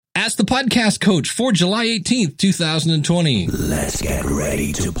Ask the Podcast Coach for July 18th, 2020. Let's get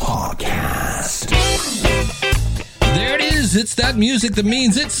ready to podcast. There it is. It's that music that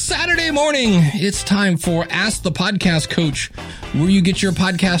means it's Saturday morning. It's time for Ask the Podcast Coach, where you get your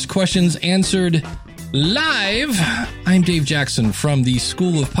podcast questions answered live. I'm Dave Jackson from the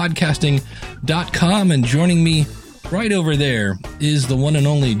School of Podcasting.com, and joining me right over there is the one and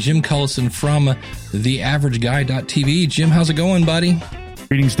only Jim Cullison from theaverageguy.tv. Jim, how's it going, buddy?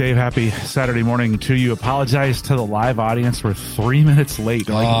 Greetings, Dave. Happy Saturday morning to you. Apologize to the live audience. We're 3 minutes late.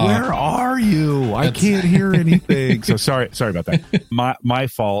 Like, where are you? I can't hear anything. So sorry about that. My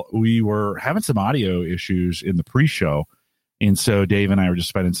fault. We were having some audio issues in the pre-show, and so Dave and I were just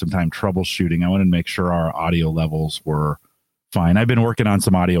spending some time troubleshooting. I wanted to make sure our audio levels were fine. I've been working on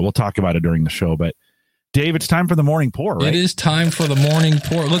some audio. We'll talk about it during the show, but Dave, it's time for the morning pour, right? It is time for the morning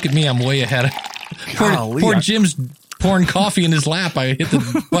pour. Look at me. I'm way ahead. Poor Jim's pouring coffee in his lap. I hit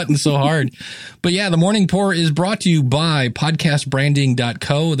the button so hard. But yeah, the morning pour is brought to you by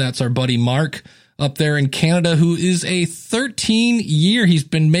podcastbranding.co. That's our buddy Mark up there in Canada, who is a 13-year. He's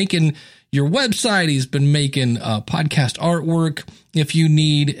been making your website. He's been making podcast artwork. If you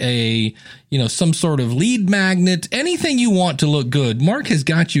need some sort of lead magnet, anything you want to look good, Mark has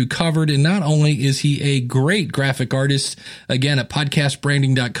got you covered. And not only is he a great graphic artist, again, at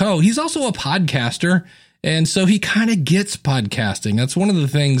podcastbranding.co, he's also a podcaster. And so he kind of gets podcasting. That's one of the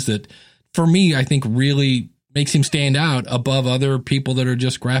things that, for me, I think really makes him stand out above other people that are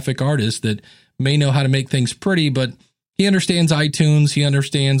just graphic artists that may know how to make things pretty, but he understands iTunes, he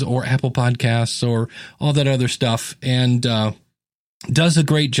understands, or Apple Podcasts, or all that other stuff, and does a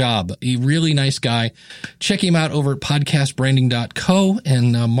great job. A really nice guy. Check him out over at podcastbranding.co.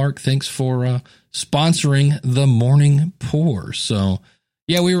 And Mark, thanks for sponsoring the morning pour. So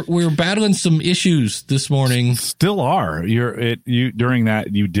yeah, we were battling some issues this morning. Still are. During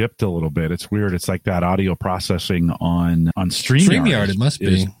that you dipped a little bit. It's weird. It's like that audio processing on StreamYard. It must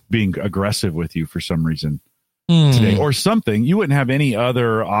be being aggressive with you for some reason today, or something. You wouldn't have any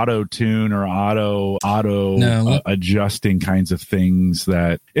other auto tune or auto adjusting kinds of things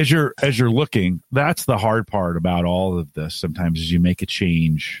that as you're looking. That's the hard part about all of this. Sometimes is you make a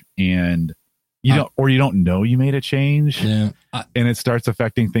change and you don't know you made a change, and it starts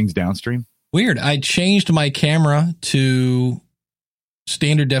affecting things downstream. Weird. I changed my camera to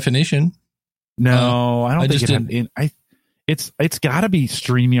standard definition. No, I don't think it's got to be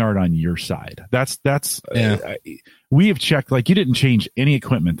StreamYard on your side. We have checked. Like, you didn't change any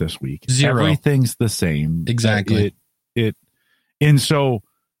equipment this week. Zero. Everything's the same. Exactly. And so,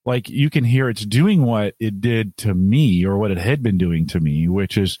 like, you can hear it's doing what it did to me, or what it had been doing to me,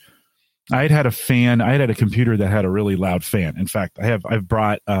 which is, I had a fan. I had a computer that had a really loud fan. In fact, I've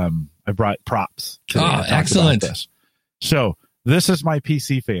brought props. Excellent. So this is my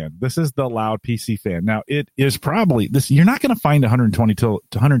PC fan. This is the loud PC fan. Now it is probably this. You're not going to find a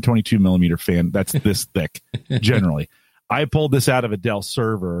 122 millimeter fan that's this thick. Generally, I pulled this out of a Dell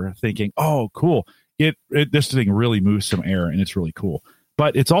server, thinking, "Oh, cool! This thing really moves some air, and it's really cool."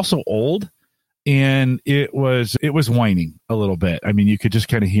 But it's also old. And it was whining a little bit. I mean, you could just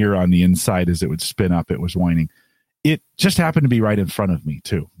kind of hear on the inside as it would spin up, it was whining. It just happened to be right in front of me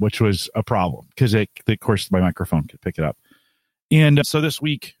too, which was a problem because of course my microphone could pick it up. And so this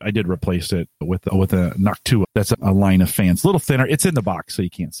week I did replace it with a Noctua. That's a line of fans, a little thinner. It's in the box, so you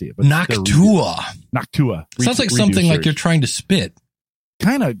can't see it. But Noctua. Sounds like something like you're trying to spit.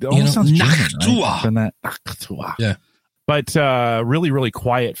 Kind of. Almost sounds Noctua. German, right? Noctua. Yeah. But really, really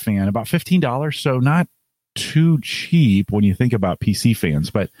quiet fan, about $15. So not too cheap when you think about PC fans.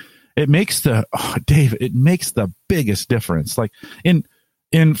 But it makes the biggest difference. Like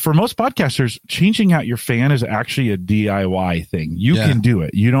for most podcasters, changing out your fan is actually a DIY thing. You can do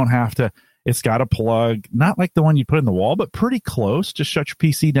it. You don't have to. It's got a plug, not like the one you put in the wall, but pretty close. Just shut your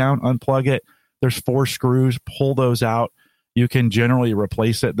PC down, unplug it. There's 4 screws. Pull those out. You can generally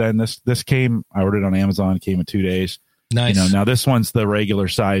replace it. Then this came. I ordered it on Amazon. It came in 2 days. Nice. Now this one's the regular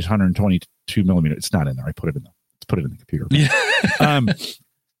size 122 millimeter. It's not in there. Let's put it in the computer. Yeah. I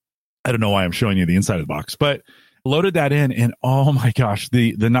don't know why I'm showing you the inside of the box, but loaded that in, and oh my gosh,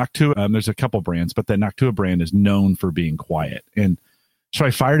 the Noctua. There's a couple brands, but the Noctua brand is known for being quiet, and so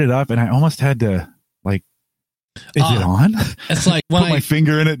I fired it up, and I almost had to is it on? It's like when put my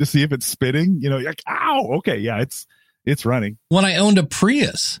finger in it to see if it's spitting. Like, ow, okay, yeah, it's running. When I owned a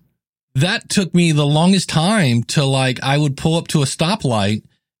Prius, that took me the longest time to I would pull up to a stoplight,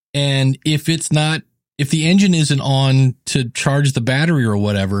 and if the engine isn't on to charge the battery or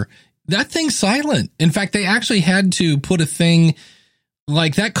whatever, that thing's silent. In fact, they actually had to put a thing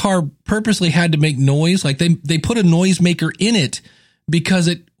like that car purposely had to make noise. Like they put a noisemaker in it because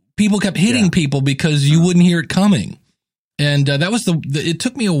people kept hitting people because you wouldn't hear it coming. And that was it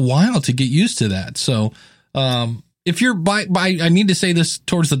took me a while to get used to that. So if you're I need to say this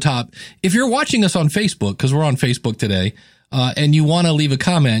towards the top. If you're watching us on Facebook, because we're on Facebook today, and you want to leave a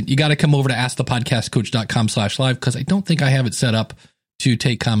comment, you got to come over to askthepodcastcoach.com/live, because I don't think I have it set up to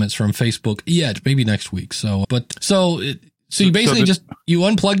take comments from Facebook yet. Maybe next week. So you basically you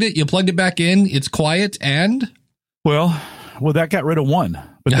unplugged it, you plugged it back in, it's quiet, and well, that got rid of one,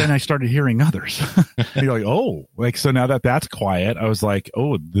 but then I started hearing others. You're like, oh, like, so now that's quiet, I was like,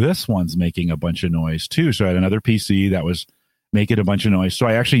 oh, this one's making a bunch of noise too. So I had another PC that was making a bunch of noise. So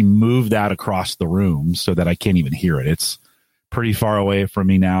I actually moved that across the room so that I can't even hear it. It's pretty far away from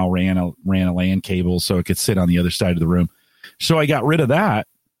me now, ran a LAN cable so it could sit on the other side of the room. So I got rid of that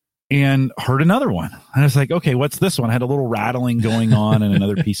and heard another one. And I was like, okay, what's this one? I had a little rattling going on in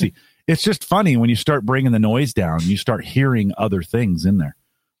another PC. It's just funny when you start bringing the noise down, you start hearing other things in there.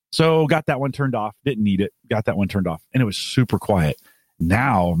 So got that one turned off, didn't need it, got that one turned off, and it was super quiet.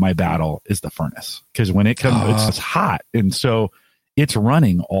 Now my battle is the furnace, because when it comes, it's hot. And so it's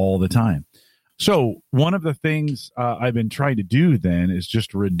running all the time. So one of the things I've been trying to do then is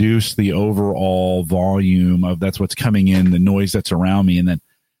just reduce the overall volume of that's what's coming in, the noise that's around me, and then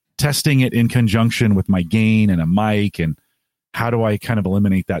testing it in conjunction with my gain and a mic, and how do I kind of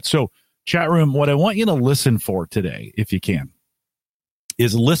eliminate that? So chat room, what I want you to listen for today, if you can,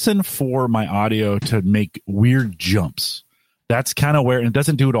 is listen for my audio to make weird jumps. That's kind of where, and it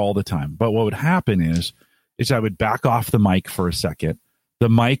doesn't do it all the time, but what would happen is I would back off the mic for a second. The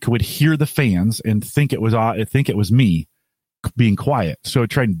mic would hear the fans and think it was me being quiet. So I'd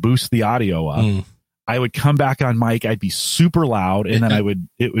try and boost the audio up. I would come back on mic. I'd be super loud, and then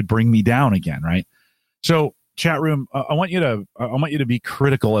it would bring me down again. Right. So chat room, I want you to be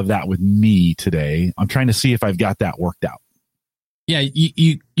critical of that with me today. I'm trying to see if I've got that worked out. Yeah,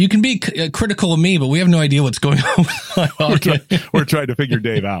 you can be critical of me, but we have no idea what's going on with my audio. We're trying to figure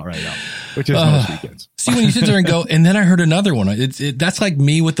Dave out right now, which is most weekends. See, when you sit there and go, and then I heard another one. That's like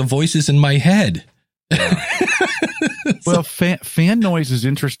me with the voices in my head. Well, fan noise is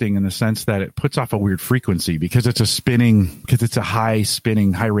interesting in the sense that it puts off a weird frequency because it's a high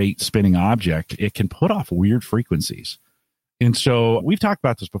rate spinning object. It can put off weird frequencies. And so we've talked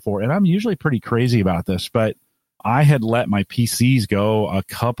about this before, and I'm usually pretty crazy about this, but I had let my PCs go a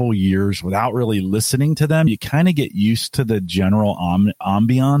couple years without really listening to them. You kind of get used to the general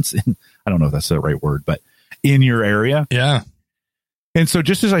ambiance. I don't know if that's the right word, but in your area. Yeah. And so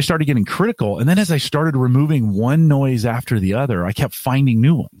just as I started getting critical, and then as I started removing one noise after the other, I kept finding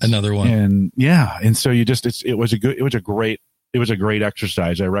new ones. Another one. And yeah. And so it was a great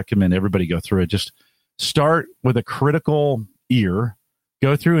exercise. I recommend everybody go through it. Just start with a critical ear,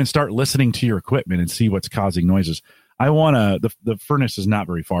 go through and start listening to your equipment and see what's causing noises. The furnace is not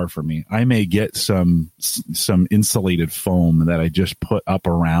very far from me. I may get some insulated foam that I just put up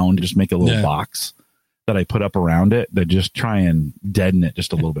around, just make a little box that I put up around it that just try and deaden it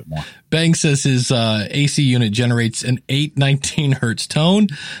just a little bit more. Bang says his AC unit generates an 819 hertz tone.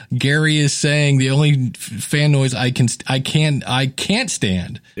 Gary is saying the only fan noise I can't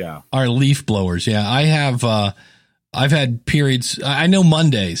stand are leaf blowers. Yeah, I have I've had periods. I know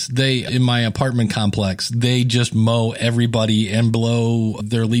Mondays, in my apartment complex, they just mow everybody and blow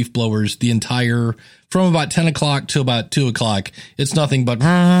their leaf blowers from about 10 o'clock to about 2 o'clock. It's nothing but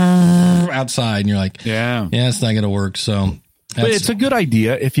outside. And you're like, yeah, it's not going to work. So but it's a good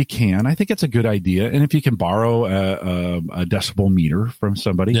idea if you can. I think it's a good idea. And if you can borrow a decibel meter from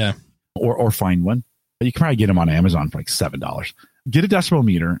somebody or find one, you can probably get them on Amazon for like $7. Get a decibel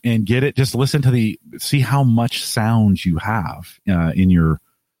meter and just listen to see how much sound you have in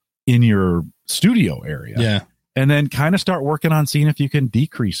your studio area. Yeah. And then kind of start working on seeing if you can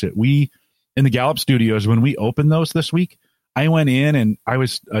decrease it. In the Gallup studios, when we opened those this week, I went in and I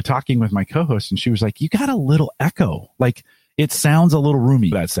was talking with my co-host and she was like, you got a little echo. Like it sounds a little roomy,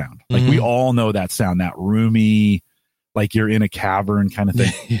 that sound. Like we all know that sound, that roomy, like you're in a cavern kind of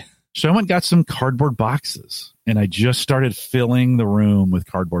thing. Yeah. So I went and got some cardboard boxes and I just started filling the room with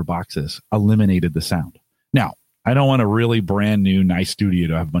cardboard boxes, eliminated the sound. Now, I don't want a really brand new, nice studio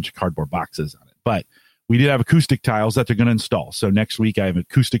to have a bunch of cardboard boxes on it, but we did have acoustic tiles that they're going to install. So next week I have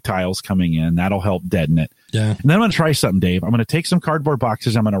acoustic tiles coming in. That'll help deaden it. Yeah. And then I'm going to try something, Dave. I'm going to take some cardboard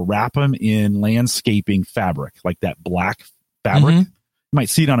boxes. I'm going to wrap them in landscaping fabric, like that black fabric. You might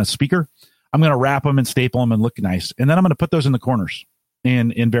see it on a speaker. I'm going to wrap them and staple them and look nice. And then I'm going to put those in the corners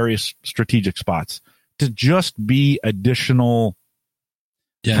and in various strategic spots to just be additional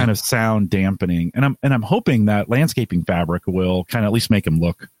kind of sound dampening. And I'm hoping that landscaping fabric will kind of at least make them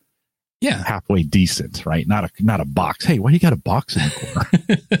look halfway decent, right? Not a box. Hey, why you got a box in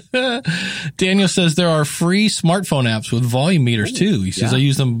the corner? Daniel says there are free smartphone apps with volume meters too. He says I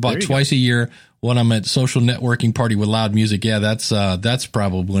use them about twice a year when I'm at social networking party with loud music. Yeah, that's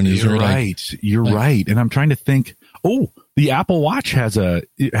probably when he's right. You're right. And I'm trying to think. Oh, the Apple Watch has a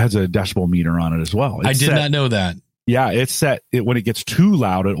decibel meter on it as well. I did not know that. Yeah, it's set. When it gets too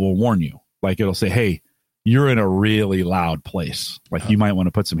loud, it will warn you. Like it'll say, "Hey, you're in a really loud place. Like you might want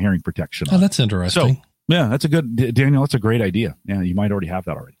to put some hearing protection on." Oh, that's interesting. So, yeah, that's a good, Daniel. That's a great idea. Yeah, you might already have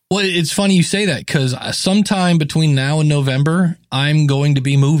that already. Well, it's funny you say that because sometime between now and November, I'm going to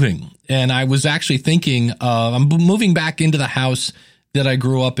be moving. And I was actually thinking I'm moving back into the house that I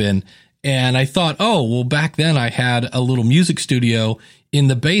grew up in. And I thought, oh, well, back then I had a little music studio in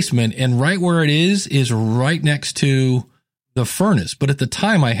the basement. And right where it is right next to the furnace. But at the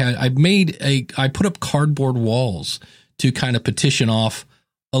time I put up cardboard walls to kind of petition off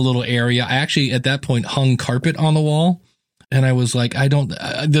a little area. I actually at that point hung carpet on the wall, and I was like,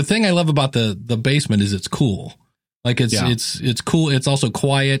 the thing I love about the basement is it's cool. Like it's cool. It's also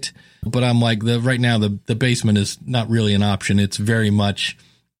quiet, but I'm like right now the basement is not really an option. It's very much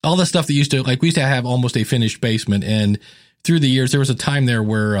all the stuff that we used to have almost a finished basement. And through the years, there was a time there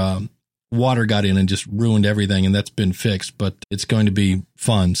where, water got in and just ruined everything, and that's been fixed, but it's going to be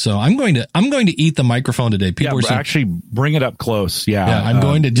fun. So I'm going to eat the microphone today. People are saying, actually bring it up close. Yeah. I'm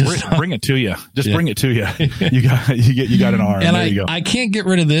going to just bring it to you. Just bring it to you. You got an arm. And there you go. I can't get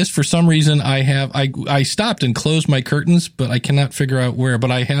rid of this for some reason. I stopped and closed my curtains, but I cannot figure out where,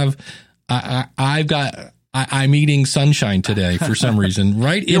 but I'm eating sunshine today for some reason.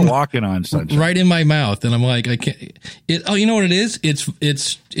 You're walking on sunshine. Right in my mouth. And I'm like, I can't. You know what it is?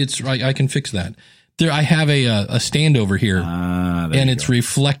 It's right. I can fix that. There, I have a stand over here, and it's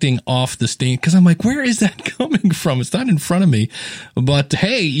reflecting off the stand because I'm like, where is that coming from? It's not in front of me. But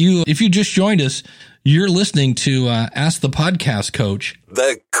hey, if you just joined us, you're listening to Ask the Podcast Coach.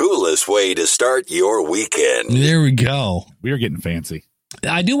 The coolest way to start your weekend. There we go. We are getting fancy.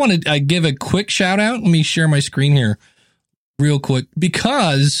 I do want to give a quick shout out. Let me share my screen here real quick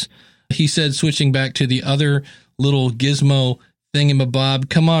because he said, switching back to the other little gizmo thingamabob.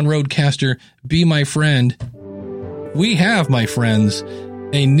 Come on, Roadcaster, be my friend. We have, my friends,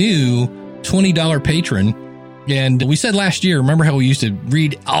 a new $20 patron. And we said last year, remember how we used to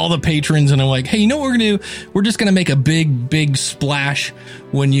read all the patrons, and I'm like, hey, you know what we're going to do? We're just going to make a big splash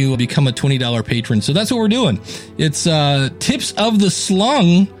when you become a $20 patron. So that's what we're doing. It's Tips of the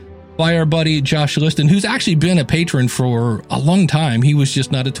Slung by our buddy Josh Liston, who's actually been a patron for a long time. He was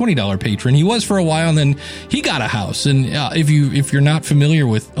just not a $20 patron. He was for a while, and then he got a house. And if you're not familiar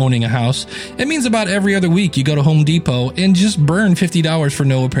with owning a house, it means about every other week you go to Home Depot and just burn $50 for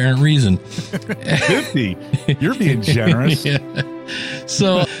no apparent reason. 50? You're being generous. Yeah.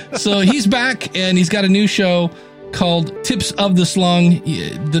 So he's back, and he's got a new show called Tips of the Slung.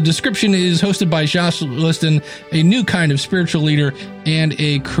 The description is hosted by Josh Liston, a new kind of spiritual leader and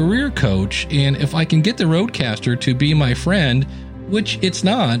a career coach. And if I can get the Roadcaster to be my friend, which it's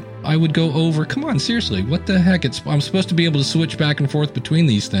not, I would go over. Come on, seriously, what the heck? I'm supposed to be able to switch back and forth between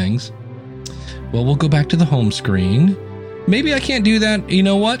these things. Well, we'll go back to the home screen. Maybe I can't do that. You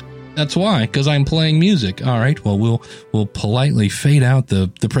know what? That's why, because I'm playing music. All right. Well, we'll politely fade out the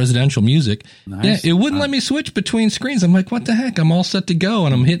presidential music. Nice. Yeah, it wouldn't let me switch between screens. I'm like, what the heck? I'm all set to go,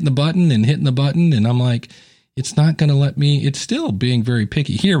 and I'm hitting the button, and I'm like, it's not going to let me. It's still being very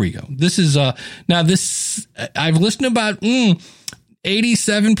picky. Here we go. This is now this. I've listened to about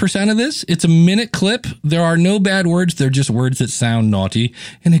 87% of this. It's a minute clip. There are no bad words. They're just words that sound naughty,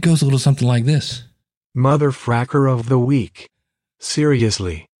 and it goes a little something like this. Motherfracker of the week.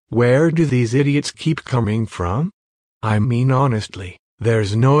 Seriously. Where do these idiots keep coming from? I mean, honestly,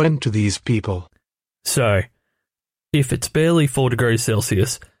 there's no end to these people. So, if it's barely 4 degrees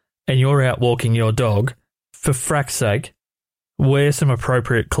Celsius and you're out walking your dog, for frack's sake, wear some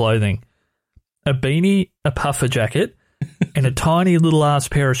appropriate clothing. A beanie, a puffer jacket, and a tiny little ass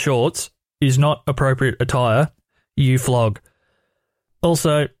pair of shorts is not appropriate attire. You flog.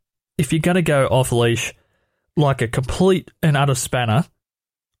 Also, if you're going to go off leash like a complete and utter spanner,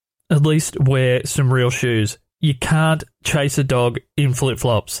 at least wear some real shoes. You can't chase a dog in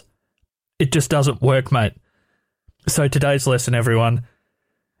flip-flops. It just doesn't work, mate. So today's lesson, everyone,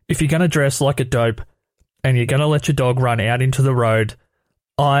 if you're going to dress like a dope and you're going to let your dog run out into the road,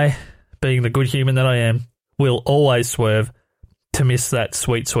 I, being the good human that I am, will always swerve to miss that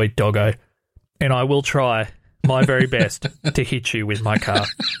sweet, sweet doggo. And I will try my very best to hit you with my car.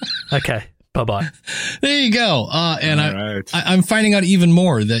 Okay. Bye-bye. There you go. And I'm finding out even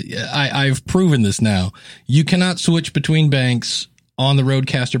more that I've proven this now. You cannot switch between banks on the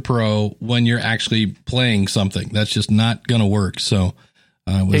Roadcaster Pro when you're actually playing something. That's just not going to work. So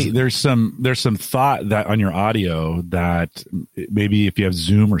Hey, there's some thought that on your audio that maybe if you have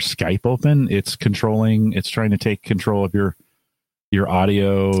Zoom or Skype open, it's trying to take control of your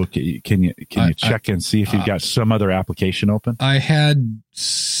audio. Can you check and see if you've got some other application open? I had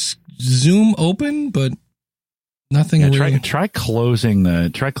Zoom open, but nothing. Really. Try closing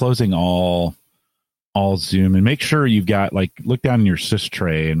all Zoom and make sure you've got, like, look down in your sys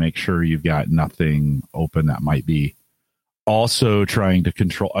tray and make sure you've got nothing open that might be also trying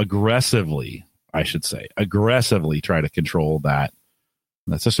to aggressively try to control that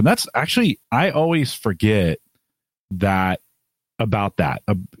system. That's actually, I always forget about that.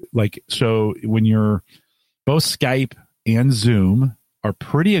 So when you're both Skype and Zoom are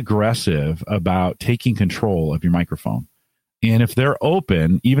pretty aggressive about taking control of your microphone. And if they're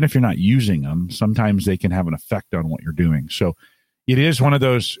open, even if you're not using them, sometimes they can have an effect on what you're doing. So it's one of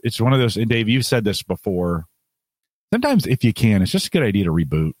those, and Dave, you've said this before. Sometimes if you can, it's just a good idea to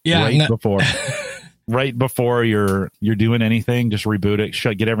reboot right before you're doing anything. Just reboot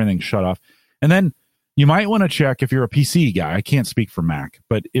it, get everything shut off. And then you might want to check if you're a PC guy. I can't speak for Mac,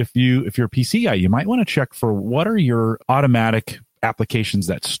 but if you're a PC guy, you might want to check for what are your automatic applications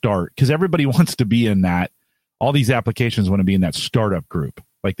that start, because everybody wants to be in that. All these applications want to be in that startup group.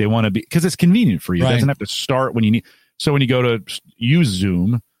 Like they want to be, because it's convenient for you. Right. It doesn't have to start when you need. So when you go to use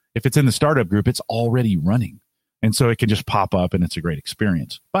Zoom, if it's in the startup group, it's already running. And so it can just pop up and it's a great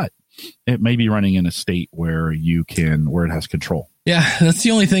experience. But it may be running in a state where where it has control. Yeah, that's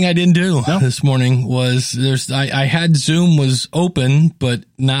the only thing I didn't do this morning was I had Zoom was open, but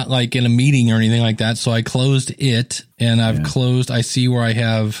not like in a meeting or anything like that. So I closed it, and I see where I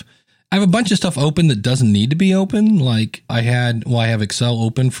have a bunch of stuff open that doesn't need to be open. Like I have Excel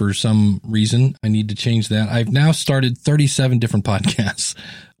open for some reason. I need to change that. I've now started 37 different podcasts,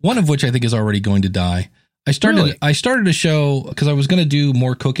 one of which I think is already going to die. I started a show because I was going to do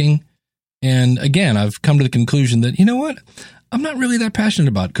more cooking. And again, I've come to the conclusion that, you know what? I'm not really that passionate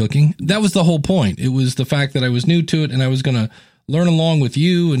about cooking. That was the whole point. It was the fact that I was new to it and I was going to learn along with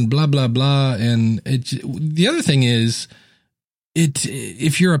you and blah, blah, blah. And the other thing is,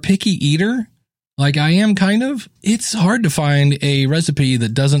 if you're a picky eater, like I am kind of, it's hard to find a recipe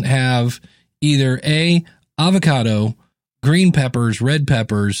that doesn't have either avocado, green peppers, red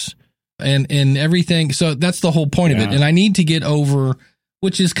peppers, and everything. So that's the whole point of it. And I need to get over,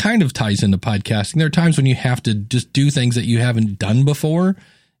 which is kind of ties into podcasting. There are times when you have to just do things that you haven't done before.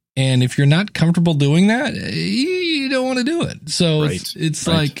 And if you're not comfortable doing that, you don't want to do it. So it's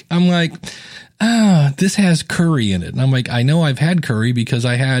like, I'm like, this has curry in it. And I'm like, I know I've had curry because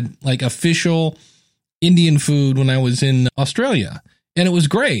I had like official Indian food when I was in Australia and it was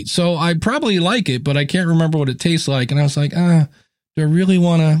great. So I probably like it, but I can't remember what it tastes like. And I was like, do I really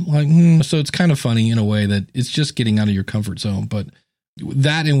want to So it's kind of funny in a way that it's just getting out of your comfort zone. But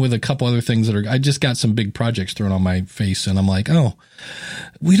that, and with a couple other things I just got some big projects thrown on my face and I'm like,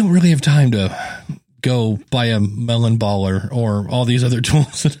 we don't really have time to go buy a melon baller or all these other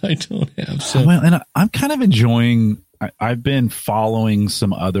tools that I don't have. So, well, and I'm kind of enjoying, I've been following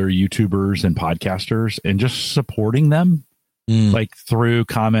some other YouTubers and podcasters and just supporting them like through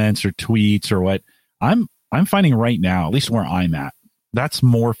comments or tweets or what. I'm finding right now, at least where I'm at, that's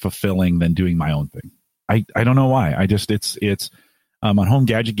more fulfilling than doing my own thing. I don't know why. It's on Home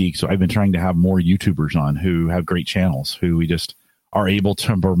Gadget Geek. So I've been trying to have more YouTubers on who have great channels, who we just are able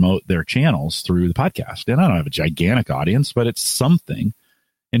to promote their channels through the podcast. And I don't have a gigantic audience, but it's something.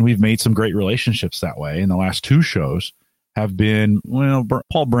 And we've made some great relationships that way. And the last two shows have been,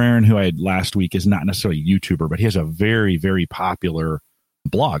 Paul Braren, who I had last week, is not necessarily a YouTuber, but he has a very, very popular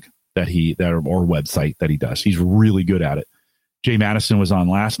blog or website that he does. He's really good at it. Jay Madison was on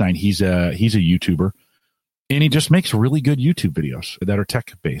last night. He's a YouTuber, and he just makes really good YouTube videos that are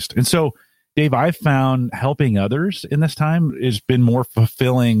tech based. And so, Dave, I've found helping others in this time has been more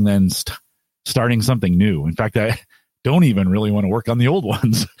fulfilling than starting something new. In fact, I don't even really want to work on the old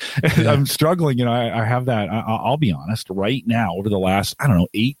ones. Yeah. I'm struggling. I have that. I'll be honest, right now, over the last,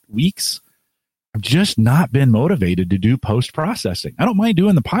 8 weeks, I've just not been motivated to do post-processing. I don't mind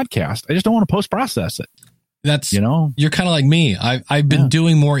doing the podcast. I just don't want to post-process it. That's, you're kind of like me. I've been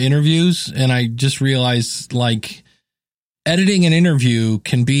doing more interviews, and I just realized like editing an interview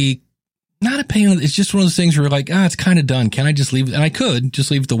can be not a pain. It's just one of those things where you're like, it's kind of done. Can I just leave it? And I could just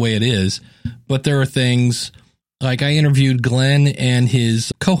leave it the way it is. But there are things like I interviewed Glenn and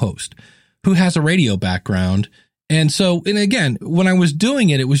his co-host who has a radio background. And so, and again, when I was doing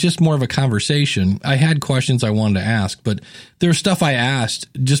it, it was just more of a conversation. I had questions I wanted to ask, but there's stuff I asked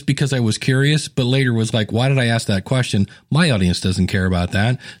just because I was curious, but later was like, why did I ask that question? My audience doesn't care about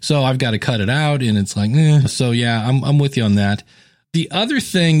that. So I've got to cut it out. And it's like, So yeah, I'm with you on that. The other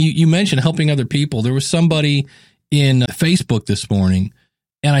thing you mentioned, helping other people. There was somebody in Facebook this morning,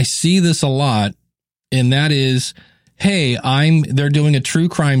 and I see this a lot, and that is, hey, they're doing a true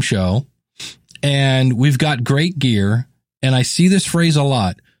crime show, and we've got great gear, and I see this phrase a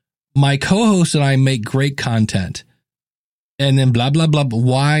lot. My co-host and I make great content. And then blah, blah, blah.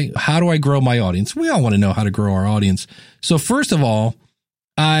 Why? How do I grow my audience? We all want to know how to grow our audience. So first of all,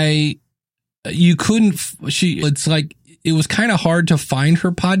 it's like, it was kind of hard to find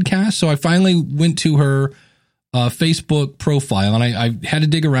her podcast. So I finally went to her Facebook profile, and I had to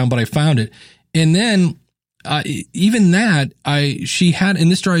dig around, but I found it. And then even that, she had,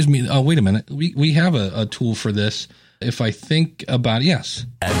 and this drives me, oh, wait a minute. We have a tool for this. If I think about it, yes.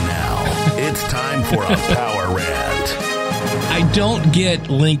 And now it's time for a power rant. I don't get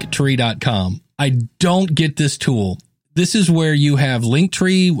linktree.com. I don't get this tool. This is where you have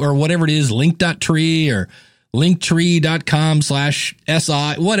Linktree or whatever it is, link.tree or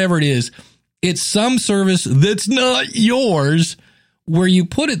linktree.com/SI, whatever it is. It's some service that's not yours where you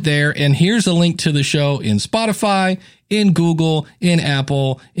put it there, and here's a link to the show in Spotify, in Google, in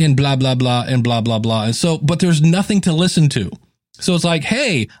Apple, in blah, blah, blah, and blah, blah, blah. And so, but there's nothing to listen to. So it's like,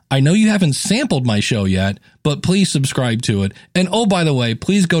 hey, I know you haven't sampled my show yet, but please subscribe to it. And oh, by the way,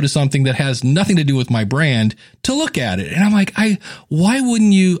 please go to something that has nothing to do with my brand to look at it. And I'm like, why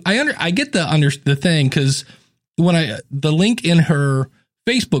wouldn't you? I get the thing, because when the link in her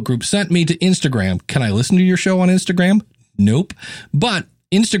Facebook group sent me to Instagram. Can I listen to your show on Instagram? Nope. But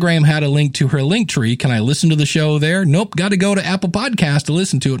Instagram had a link to her Linktree. Can I listen to the show there? Nope. Got to go to Apple Podcast to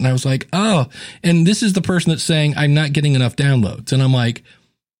listen to it. And I was like, oh, and this is the person that's saying I'm not getting enough downloads. And I'm like,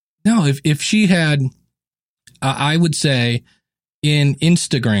 no, if she had, I would say in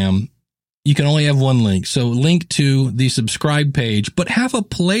Instagram, you can only have one link. So link to the subscribe page, but have a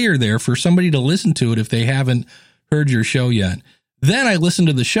player there for somebody to listen to it if they haven't heard your show yet. Then I listened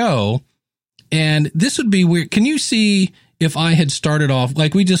to the show, and this would be weird. Can you see if I had started off,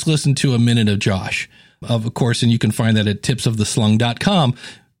 like we just listened to a minute of Josh, of course, and you can find that at tipsoftheslung.com.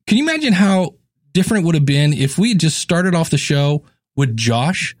 Can you imagine how different it would have been if we had just started off the show with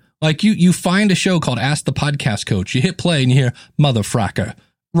Josh? Like you find a show called Ask the Podcast Coach. You hit play and you hear motherfracker,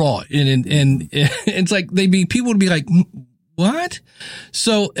 raw. And it's like people would be like, what?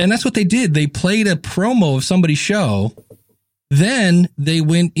 So, and that's what they did. They played a promo of somebody's show. Then they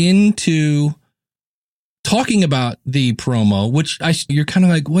went into talking about the promo, which you're kind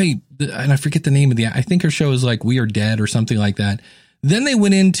of like, wait, and I forget the name of I think her show is like We Are Dead or something like that. Then they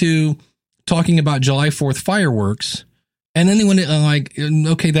went into talking about July 4th fireworks. And then they went like,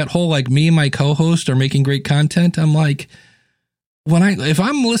 okay, that whole, like me and my co-host are making great content. I'm like, if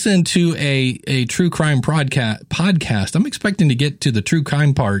I'm listening to a true crime podcast, I'm expecting to get to the true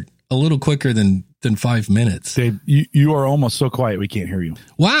crime part a little quicker than 5 minutes. Dave, you are almost so quiet we can't hear you.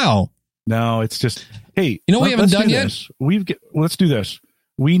 Wow. No, it's just, hey, we haven't done yet. Let's do this.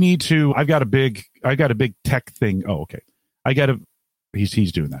 We need to. I got a big tech thing. Oh, okay.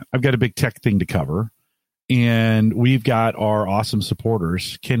 He's doing that. I've got a big tech thing to cover, and we've got our awesome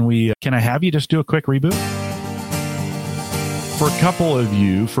supporters. Can I have you just do a quick reboot for a couple of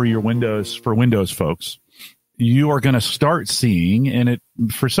you for Windows folks? You are going to start seeing, and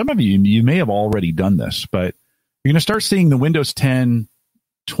for some of you may have already done this, but you're going to start seeing the Windows 10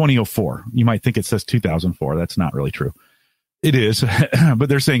 2004. You might think it says 2004. That's not really true. It is, but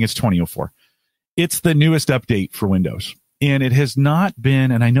they're saying it's 2004. It's the newest update for Windows. And it has not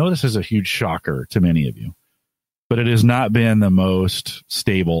been, and I know this is a huge shocker to many of you, but it has not been the most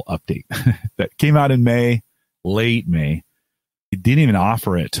stable update. That came out in May, late May. It didn't even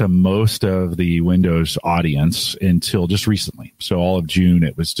offer it to most of the Windows audience until just recently. So all of June,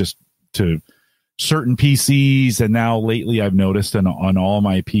 it was just to certain PCs, and now lately I've noticed on all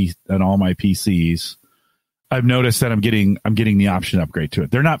my PCs, I've noticed that I'm getting the option to upgrade to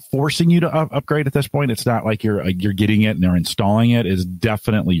it. They're not forcing you to upgrade at this point. It's not like you're getting it and they're installing it. It's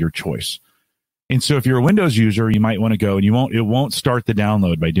definitely your choice. And so if you're a Windows user, you might want to go, and it won't start the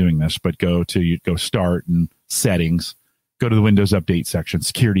download by doing this, but go start and settings, go to the Windows Update section,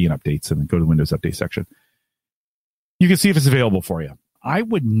 security and updates, and then go to the Windows Update section. You can see if it's available for you. I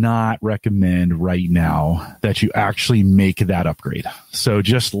would not recommend right now that you actually make that upgrade. So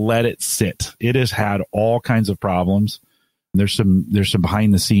just let it sit. It has had all kinds of problems. There's some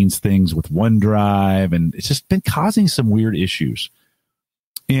behind the scenes things with OneDrive, and it's just been causing some weird issues.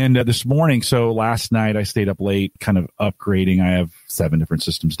 And this morning, so last night I stayed up late kind of upgrading. I have 7 different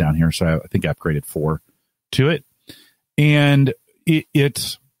systems down here, so I think I upgraded 4 to it. And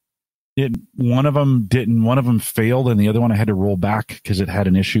one of them failed, and the other one I had to roll back because it had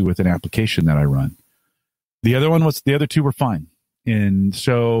an issue with an application that I run. The other 2 were fine. And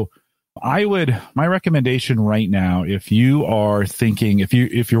so my recommendation right now, if you are thinking, if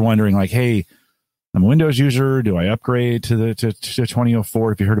you're wondering like, hey, I'm a Windows user, do I upgrade to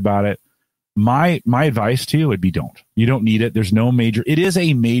 2004? If you heard about it, my advice to you would be don't. You don't need it. There's no major. It is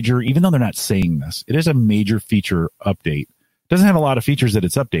a major, even though they're not saying this, it is a major feature update. It doesn't have a lot of features that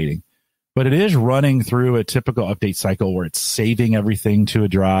it's updating, but it is running through a typical update cycle where it's saving everything to a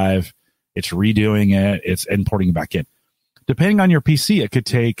drive, it's redoing it, it's importing it back in. Depending on your PC, it could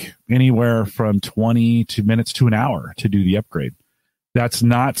take anywhere from 20 minutes to an hour to do the upgrade. That's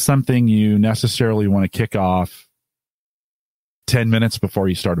not something you necessarily want to kick off 10 minutes before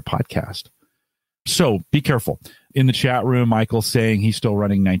you start a podcast. So be careful. In the chat room, Michael's saying he's still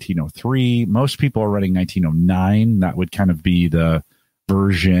running 1903. Most people are running 1909. That would kind of be the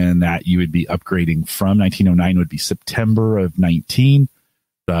version that you would be upgrading from. 1909 would be September of 19.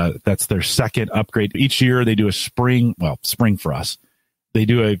 That's their second upgrade. Each year they do a spring for us. They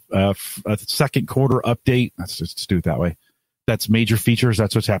do a second quarter update. Let's just do it that way. That's major features.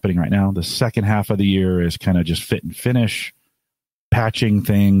 That's what's happening right now. The second half of the year is kind of just fit and finish, patching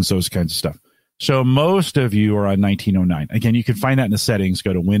things, those kinds of stuff. So most of you are on 1909. Again, you can find that in the settings.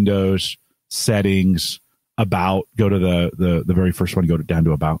 Go to Windows, Settings, About. Go to the very first one. Go down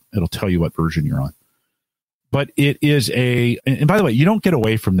to About. It'll tell you what version you're on. But it is and by the way, you don't get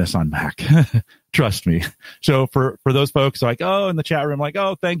away from this on Mac. Trust me. So for those folks like, oh, in the chat room, like,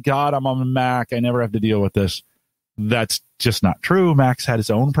 oh, thank God I'm on a Mac. I never have to deal with this. That's just not true. Mac's had its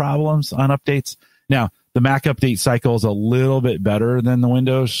own problems on updates. Now, the Mac update cycle is a little bit better than the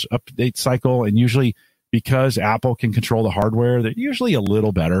Windows update cycle. And usually because Apple can control the hardware, they're usually a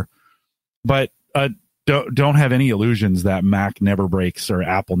little better. But don't have any illusions that Mac never breaks or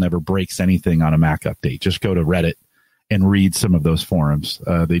Apple never breaks anything on a Mac update. Just go to Reddit and read some of those forums.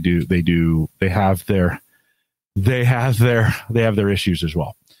 They have their issues as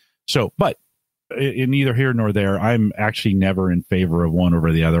well. So, but in neither here nor there, I'm actually never in favor of one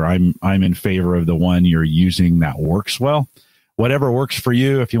over the other. I'm in favor of the one you're using that works well. Whatever works for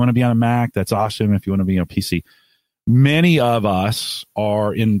you. If you want to be on a Mac, that's awesome. If you want to be on a PC, many of us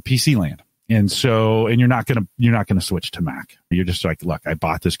are in PC land. And you're not gonna switch to Mac. You're just like, look, I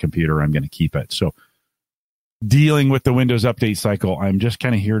bought this computer, I'm gonna keep it. So dealing with the Windows update cycle, I'm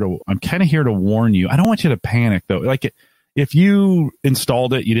kind of here to warn you. I don't want you to panic though. Like if you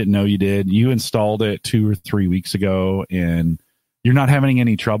installed it, you didn't know you did. You installed it 2 or 3 weeks ago, and you're not having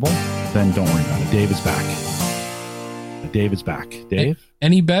any trouble. Then don't worry about it. Dave is back. Dave,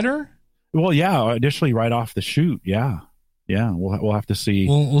 any better? Well, yeah. Initially, right off the chute, yeah. Yeah, we'll have to see.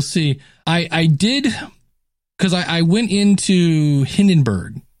 We'll see. I did, because I went into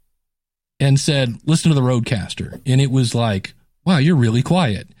Hindenburg and said, listen to the Rodecaster. And it was like, wow, you're really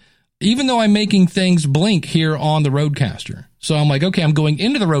quiet. Even though I'm making things blink here on the Rodecaster. So I'm like, okay, I'm going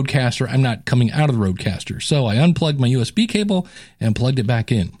into the Rodecaster. I'm not coming out of the Rodecaster. So I unplugged my USB cable and plugged it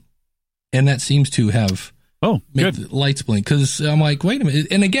back in. And that seems to have... made the lights blink, because I'm like, wait a minute.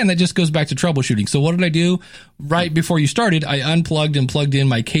 And again, that just goes back to troubleshooting. So what did I do? Right before you started, I unplugged and plugged in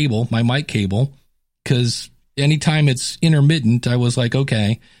my cable, my mic cable, because anytime it's intermittent, I was like,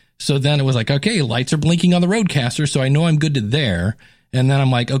 okay. So then it was like, okay, lights are blinking on the Rodecaster, so I know I'm good to there. And then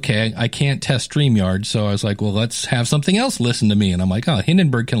I'm like, okay, I can't test StreamYard. So I was like, well, let's have something else listen to me. And I'm like, oh,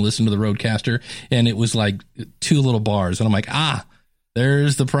 Hindenburg can listen to the Rodecaster. And it was like 2 little bars. And I'm like,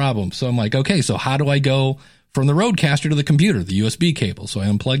 there's the problem. So I'm like, okay, so how do I go from the Rodecaster to the computer, the USB cable? So I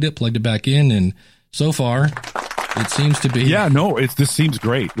unplugged it, plugged it back in, and so far it seems to be. Yeah, no, this seems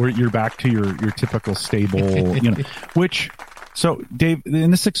great. You're back to your typical stable, So Dave, in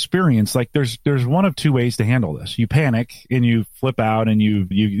this experience, like there's one of 2 ways to handle this. You panic and you flip out and you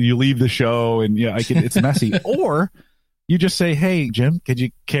leave the show, and it's messy. Or you just say, hey, Jim, could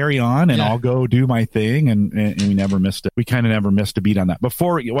you carry on and I'll go do my thing? And we never missed it. We kind of never missed a beat on that. Why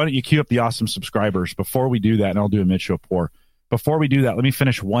don't you queue up the awesome subscribers before we do that? And I'll do a mid-show pour. Before we do that, let me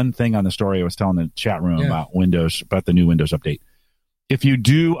finish one thing on the story I was telling the chat room about Windows, about the new Windows update. If you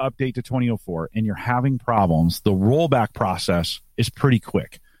do update to 2004 and you're having problems, the rollback process is pretty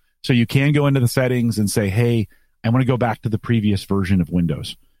quick. So you can go into the settings and say, hey, I want to go back to the previous version of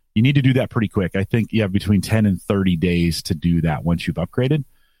Windows. You need to do that pretty quick. I think you have between 10 and 30 days to do that once you've upgraded.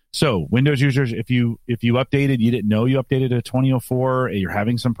 So Windows users, if you updated, you didn't know you updated to 2004, you're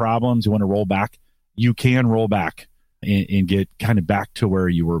having some problems, you want to roll back, you can roll back and get kind of back to where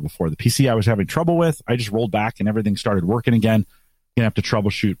you were before. The PC I was having trouble with, I just rolled back and everything started working again. going to have to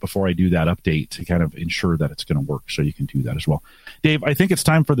troubleshoot before I do that update to kind of ensure that it's going to work. So you can do that as well. Dave, I think it's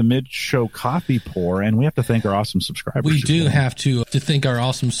time for the mid-show coffee pour, and we have to thank our awesome subscribers. We do have to thank our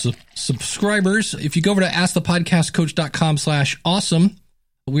awesome subscribers. If you go over to askthepodcastcoach.com/awesome,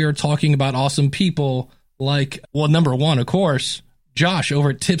 we are talking about awesome people like, well, number one, of course, Josh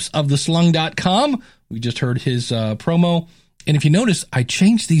over at tipsoftheslung.com. We just heard his promo. And if you notice, I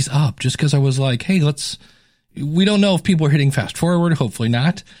changed these up just because I was like, hey, we don't know if people are hitting fast forward. Hopefully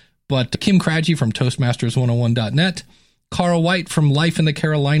not. But Kim Craggy from Toastmasters101.net, Carl White from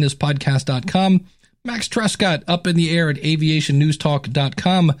lifeinthecarolinaspodcast.com, Max Trescott up in the air at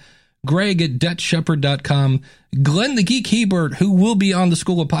aviationnewstalk.com, Greg at debtshepherd.com, Glenn the Geek Hebert, who will be on the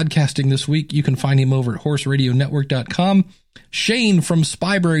School of Podcasting this week. You can find him over at horseradionetwork.com, Shane from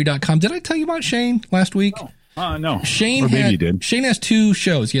spyberry.com. Did I tell you about Shane last week? No. Shane has two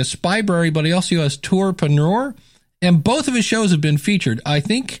shows. He has Spyberry, but he also has Tourpreneur, and both of his shows have been featured. I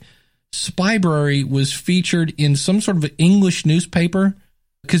think Spyberry was featured in some sort of English newspaper,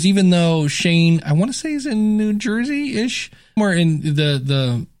 because even though Shane, I want to say, is in New Jersey-ish, somewhere in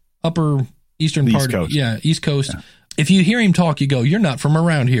the upper eastern part, East Coast. East Coast. Yeah. If you hear him talk, you go, you're not from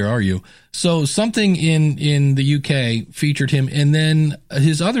around here, are you? So something in the UK featured him, and then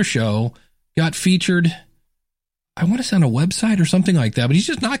his other show got featured, I want to say on a website or something like that, but he's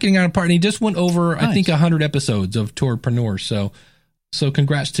just knocking it out of the park, and he just went over, nice. I think, 100 episodes of Tourpreneur. So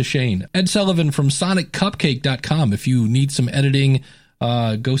congrats to Shane. Ed Sullivan from SonicCupcake.com. If you need some editing,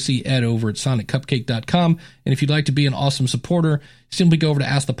 go see Ed over at SonicCupcake.com. And if you'd like to be an awesome supporter, simply go over to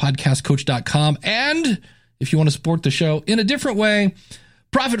AskThePodcastCoach.com. And if you want to support the show in a different way,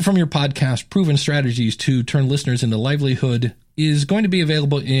 profit from your podcast, proven strategies to turn listeners into livelihood is going to be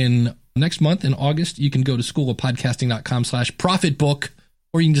available in next month in August. You can go to schoolofpodcasting.com/profitbook,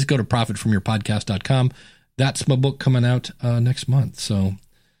 or you can just go to profitfromyourpodcast.com. That's my book coming out next month. So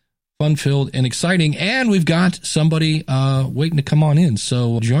fun-filled and exciting. And we've got somebody waiting to come on in.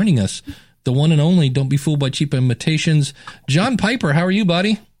 So joining us, the one and only, don't be fooled by cheap imitations, John Piper. How are you,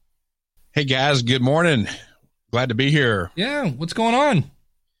 buddy? Hey, guys. Good morning. Glad to be here. Yeah. What's going on?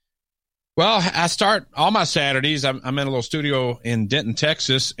 Well, I start all my Saturdays. I'm in a little studio in Denton,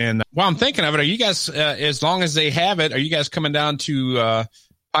 Texas. And while I'm thinking of it, are you guys, as long as they have it, are you guys coming down to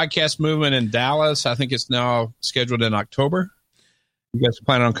Podcast Movement in Dallas? I think it's now scheduled in October. You guys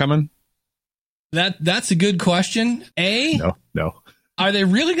planning on coming? That's a good question. No. Are they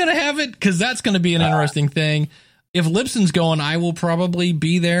really going to have it? Because that's going to be an interesting thing. If Lipson's going, I will probably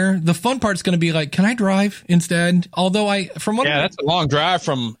be there. The fun part's going to be like, can I drive instead? Although that's a long drive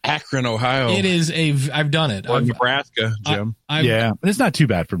from Akron, Ohio. It is I've done it. Nebraska, Jim. But it's not too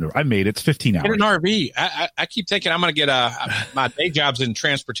bad from there. I made it. It's 15 hours. In an RV. I keep thinking I'm going to get my day job's in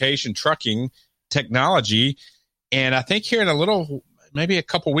transportation, trucking, technology. And I think here in maybe a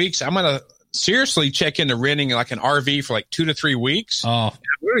couple weeks, I'm going to seriously check into renting like an RV for like 2 to 3 weeks. Oh, I'm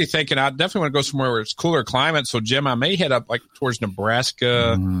really thinking I definitely want to go somewhere where it's cooler climate. So, Jim, I may head up like towards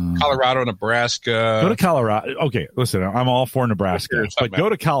Nebraska, Colorado, Nebraska. Go to Colorado. Okay, listen, I'm all for Nebraska, but go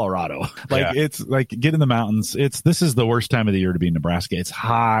to Colorado. It's like get in the mountains. This is the worst time of the year to be in Nebraska. It's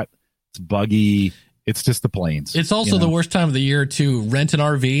hot. It's buggy. It's just the plains. It's also the worst time of the year to rent an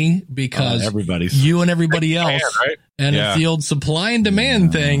RV because you and everybody else, right? And it's the old supply and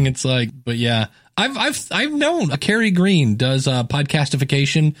demand thing. It's like, but yeah, I've known Kerry Green does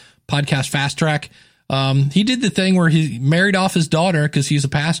podcastification, podcast fast track. He did the thing where he married off his daughter because he's a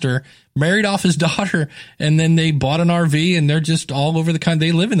pastor, married off his daughter, and then they bought an RV and they're just all over the country.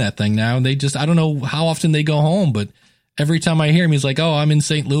 They live in that thing now, and I don't know how often they go home, but every time I hear him, he's like, oh, I'm in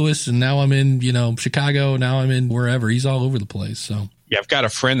St. Louis, and now I'm in, Chicago, now I'm in wherever. He's all over the place. So yeah, I've got a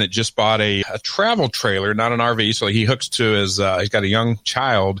friend that just bought a travel trailer, not an RV. So he hooks to his, he's got a young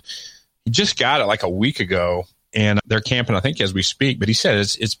child. He just got it like a week ago, and they're camping, I think, as we speak. But he said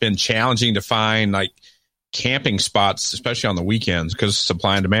it's been challenging to find like camping spots, especially on the weekends, because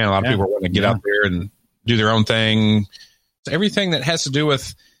supply and demand. A lot of people are wanting to get out there and do their own thing. So everything that has to do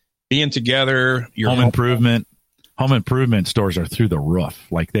with being together, your home improvement. Home improvement stores are through the roof.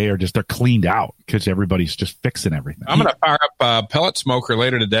 Like they're cleaned out because everybody's just fixing everything. I'm going to fire up a pellet smoker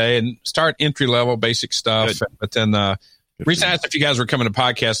later today and start entry level basic stuff. Good. But then reason I asked if you guys were coming to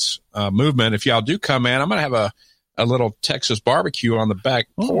Podcast Movement, if y'all do come in, I'm going to have a little Texas barbecue on the back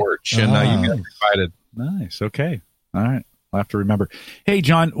porch, and you guys are invited. Nice. Okay. All right. I'll have to remember. Hey,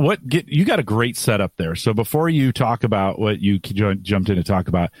 John, you got a great setup there. So before you talk about what you jumped in to talk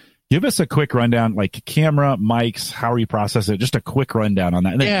about, give us a quick rundown, like camera, mics, how are you processing it? Just a quick rundown on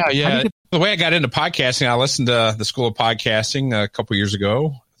that. The way I got into podcasting, I listened to the School of Podcasting a couple years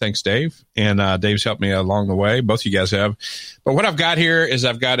ago. I Thanks, Dave. And Dave's helped me along the way. Both of you guys have. But what I've got here is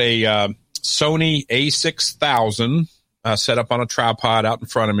I've got a Sony a6000 set up on a tripod out in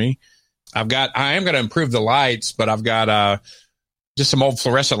front of me. I am going to improve the lights, but I've got just some old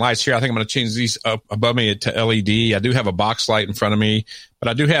fluorescent lights here. I think I'm going to change these up above me to LED. I do have a box light in front of me, but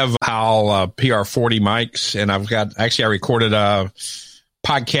I do have Powell PR40 mics, and I recorded a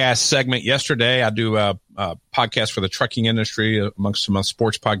podcast segment yesterday. I do a podcast for the trucking industry amongst some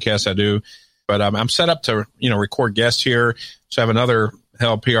sports podcasts I do, but I'm set up to, record guests here. So I have another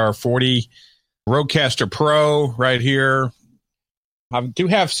Hell PR40 Rodecaster Pro right here. I do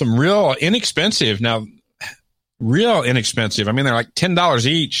have some real inexpensive. I mean, they're like $10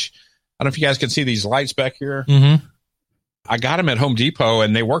 each. I don't know if you guys can see these lights back here. Mm-hmm. I got them at Home Depot,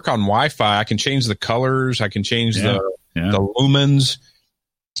 and they work on Wi-Fi. I can change the colors. I can change the lumens.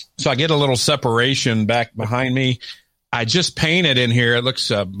 So I get a little separation back behind me. I just painted in here. It looks,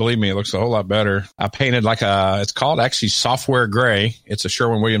 believe me, it looks a whole lot better. I painted it's called actually software gray. It's a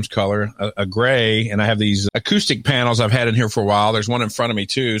Sherwin-Williams color, a gray. And I have these acoustic panels I've had in here for a while. There's one in front of me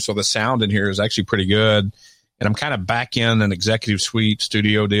too. So the sound in here is actually pretty good. And I'm kind of back in an executive suite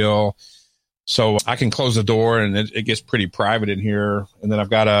studio deal. So I can close the door and it gets pretty private in here. And then I've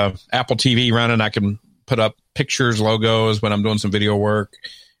got a Apple TV running. I can put up pictures, logos when I'm doing some video work.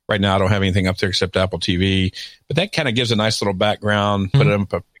 Right now, I don't have anything up there except Apple TV, but that kind of gives a nice little background, put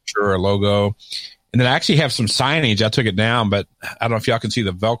up a picture or a logo. And then I actually have some signage. I took it down, but I don't know if y'all can see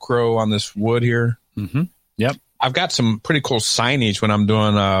the Velcro on this wood here. Mm-hmm. Yep. I've got some pretty cool signage when I'm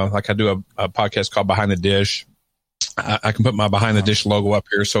doing, I do a podcast called Behind the Dish. I can put my Behind the Dish logo up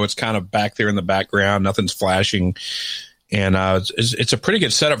here. So it's kind of back there in the background. Nothing's flashing. And it's a pretty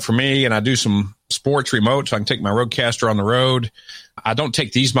good setup for me. And I do some sports remote, so I can take my Rodecaster on the road. I don't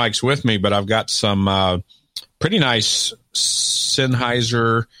take these mics with me, but I've got some pretty nice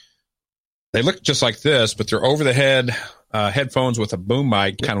Sennheiser. They look just like this, but they're over-the-head headphones with a boom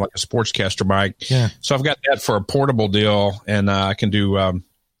mic, kind of like a sportscaster mic. Yeah. So I've got that for a portable deal, and I can do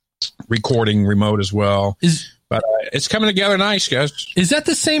recording remote as well. But it's coming together nice, guys. Is that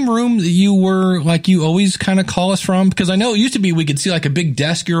the same room that you were, like, you always kind of call us from? Because I know it used to be we could see like a big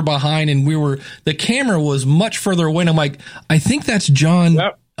desk you were behind, and the camera was much further away. And I'm like, I think that's John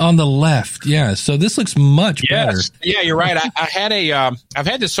on the left. Yeah. So this looks much better. Yeah, you're right. I've had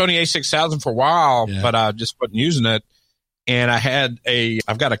the Sony a6000 for a while, but I just wasn't using it. And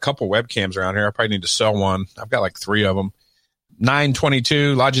I've got a couple webcams around here. I probably need to sell one. I've got like 3 of them.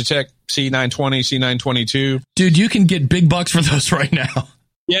 922 Logitech C920, C922. Dude, you can get big bucks for those right now.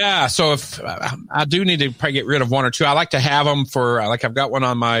 Yeah. So if I do need to probably get rid of 1 or 2, I like to have them for, like, I've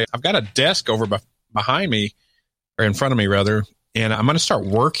got a desk over behind me, or in front of me rather. And I'm going to start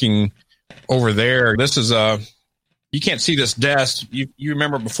working over there. This is you can't see this desk. You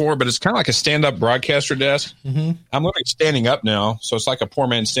remember before, but it's kind of like a stand-up broadcaster desk. Mm-hmm. I'm literally standing up now. So it's like a poor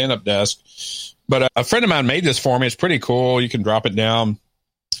man's stand-up desk. But a friend of mine made this for me. It's pretty cool. You can drop it down.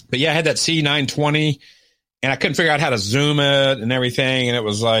 But yeah, I had that C920, and I couldn't figure out how to zoom it and everything. And it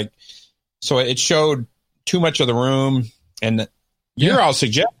was like, so it showed too much of the room. And you're all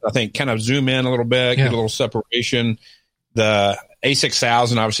suggest, I think, kind of zoom in a little bit, get a little separation. The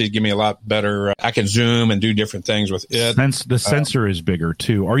A6000 obviously give me a lot better. I can zoom and do different things with it. The sensor is bigger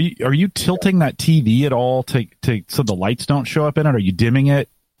too. Are you tilting that TV at all to so the lights don't show up in it? Are you dimming it?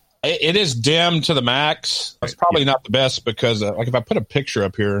 It is dimmed to the max. It's probably not the best because, like, if I put a picture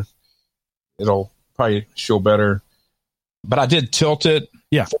up here, it'll probably show better. But I did tilt it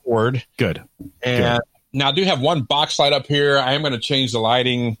forward. Good. And now I do have one box light up here. I am going to change the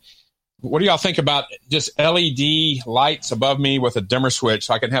lighting. What do y'all think about just LED lights above me with a dimmer switch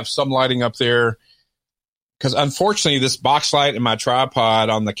so I can have some lighting up there? Because unfortunately, this box light and my tripod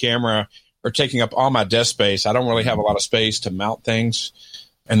on the camera are taking up all my desk space. I don't really have a lot of space to mount things.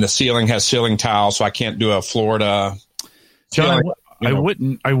 And the ceiling has ceiling tiles, so I can't do a Florida. John, I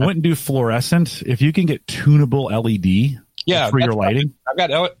wouldn't do fluorescent. If you can get tunable LED for your lighting.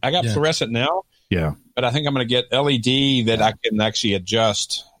 I got fluorescent now. Yeah. But I think I'm going to get LED that I can actually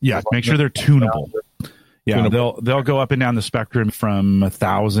adjust. Yeah, make sure they're tunable. Yeah, they'll go up and down the spectrum from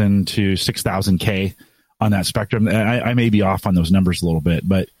 1,000 to 6,000 K on that spectrum. I may be off on those numbers a little bit,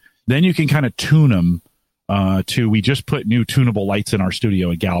 but then you can kind of tune them. We just put new tunable lights in our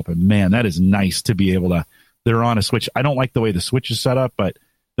studio at Gallup, and man, that is nice to be able to. They're on a switch. I don't like the way the switch is set up, but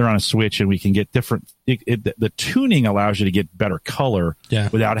they're on a switch, and we can get different. The tuning allows you to get better color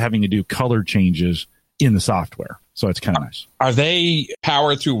without having to do color changes in the software. So it's kind of nice. Are they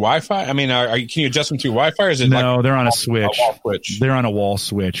powered through Wi-Fi? I mean, can you adjust them through Wi-Fi? Or is it no, they're on a switch. wall switch. They're on a wall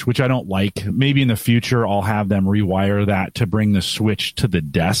switch, which I don't like. Maybe in the future, I'll have them rewire that to bring the switch to the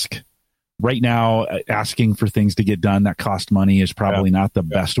desk. Right now, asking for things to get done that cost money is probably not the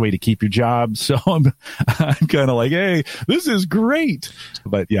best way to keep your job. So I'm kind of like, hey, this is great.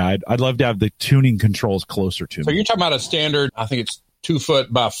 But yeah, I'd love to have the tuning controls closer to me. So you're talking about a standard, I think it's 2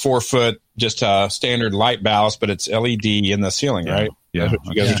 foot by 4 foot, just a standard light ballast, but it's LED in the ceiling, right? Yeah. That's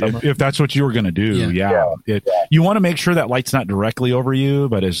what you guys are doing? If that's what you were going to do, you want to make sure that light's not directly over you,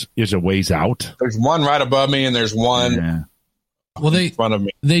 but is a ways out. There's one right above me, and there's one in front of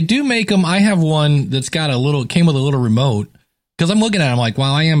me. They do make them. I have one that's got came with a little remote, because I'm looking at it, I'm like,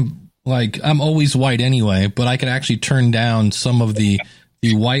 wow, I'm always white anyway, but I could actually turn down some of the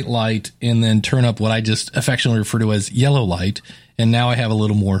white light and then turn up what I just affectionately refer to as yellow light. And now I have a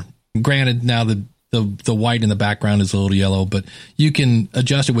little more. Granted, now the white in the background is a little yellow, but you can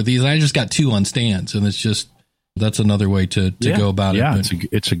adjust it with these. I just got 2 on stands, and that's another way to go about it. Yeah,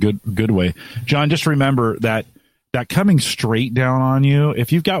 it's a good way. John, just remember that coming straight down on you,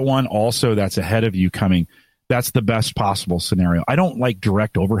 if you've got one also that's ahead of you coming, that's the best possible scenario. I don't like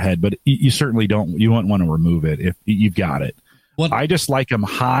direct overhead, but you certainly you wouldn't want to remove it if you've got it. I just like them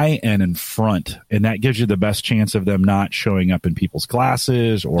high and in front, and that gives you the best chance of them not showing up in people's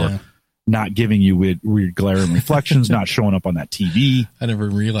glasses or not giving you weird glaring reflections, not showing up on that TV. I never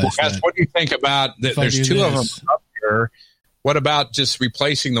realized guys, that. what do you think about that? There's 2 of them up here. What about just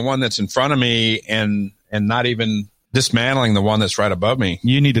replacing the one that's in front of me and not even dismantling the one that's right above me?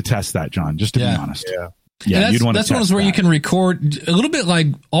 You need to test that, John, just to be honest. Yeah, you'd want to test that. Where you can record a little bit like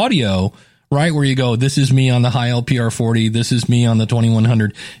audio, right? Where you go, this is me on the high LPR 40. This is me on the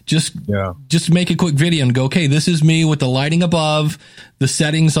 2100. Just make a quick video and go, okay, this is me with the lighting above, the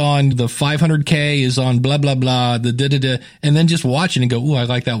settings on the 500K is on blah, blah, blah, and then just watch it and go, ooh, I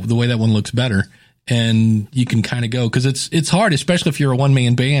like that, the way that one looks better. And you can kind of go, because it's hard, especially if you're a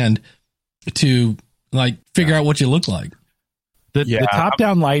one-man band, to figure out what you look like. The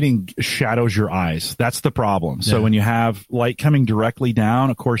top-down lighting shadows your eyes. That's the problem. So when you have light coming directly down,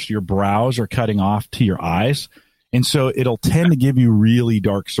 of course, your brows are cutting off to your eyes. And so it'll tend to give you really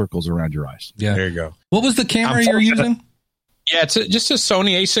dark circles around your eyes. Yeah. There you go. What was the camera you're using? Yeah, it's just a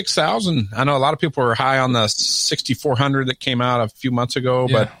Sony a6000. I know a lot of people are high on the 6400 that came out a few months ago,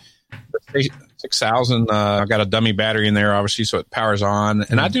 but the 6000, I got a dummy battery in there, obviously, so it powers on.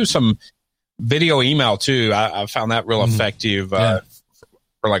 And I do some video email too. I found that real effective for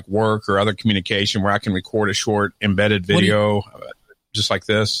like work or other communication, where I can record a short embedded video just like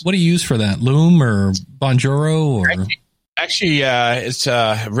this. What do you use for that? Loom or Bonjoro? Or actually, it's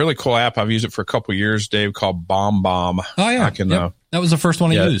a really cool app. I've used it for a couple of years, Dave, called BombBomb. Oh yeah, that was the first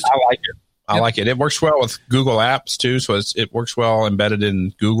one I used. I like it. I like it. It works well with Google Apps too, so it works well embedded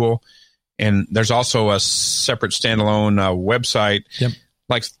in Google. And there's also a separate standalone website. Yep.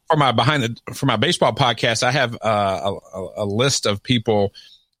 Like for my baseball podcast, I have a list of people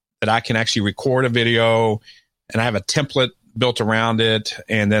that I can actually record a video, and I have a template built around it,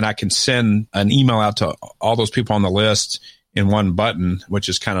 and then I can send an email out to all those people on the list in one button, which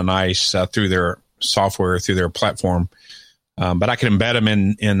is kind of nice through their software, through their platform. But I can embed them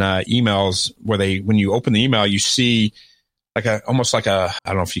in emails where when you open the email, you see almost like I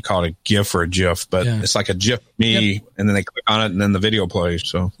don't know if you call it a GIF or a GIF, but it's like a GIF of me, and then they click on it, and then the video plays.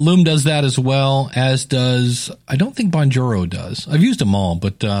 So Loom does that as well, as does, I don't think Bonjoro does. I've used them all,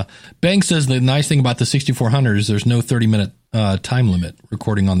 but Bang says the nice thing about the 6400 is there's no 30-minute time limit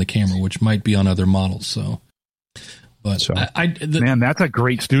recording on the camera, which might be on other models. So, but man, that's a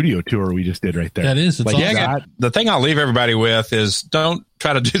great studio tour we just did right there. That is. It's awesome. The thing I'll leave everybody with is don't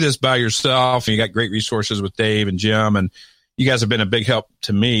try to do this by yourself. You got great resources with Dave and Jim, and you guys have been a big help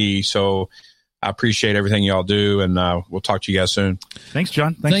to me, so I appreciate everything y'all do, and we'll talk to you guys soon. Thanks,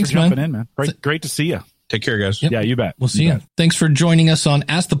 John. Thanks for jumping in, man. Great to see you. Take care, guys. Yep. Yeah, you bet. We'll see you. Thanks for joining us on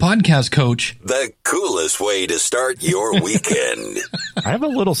Ask the Podcast Coach. The coolest way to start your weekend. I have a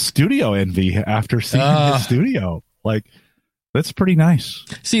little studio envy after seeing his studio. That's pretty nice.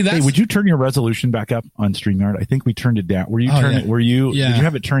 See, hey, would you turn your resolution back up on StreamYard? I think we turned it down. Did you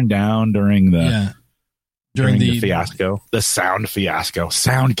have it turned down during the during the fiasco, the sound fiasco,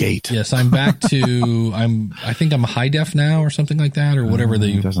 Soundgate? Yes, I'm back to I think I'm high def now or something like that, or whatever.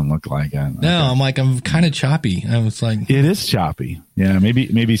 It doesn't look like it. No, I'm kind of choppy. I was like, it is choppy. Yeah,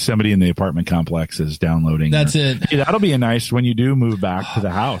 maybe somebody in the apartment complex is downloading. That's it. Hey, that'll be a nice when you do move back to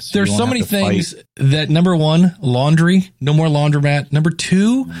the house. There's so many things that, number one, laundry, no more laundromat. Number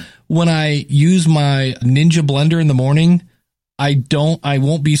two, when I use my Ninja blender in the morning, I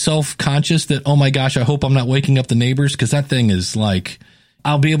won't be self-conscious that, oh my gosh, I hope I'm not waking up the neighbors, because that thing is like,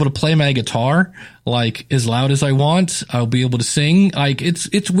 I'll be able to play my guitar like as loud as I want. I'll be able to sing. Like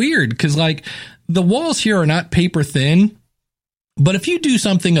it's weird because like the walls here are not paper thin, but if you do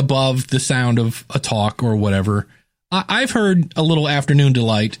something above the sound of a talk or whatever, I've heard a little afternoon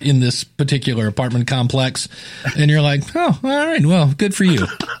delight in this particular apartment complex, and you're like, oh, all right, well, good for you.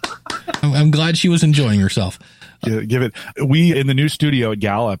 I'm glad she was enjoying herself. Give it. We in the new studio at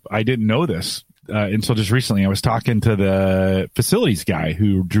Gallup, I didn't know this until just recently. I was talking to the facilities guy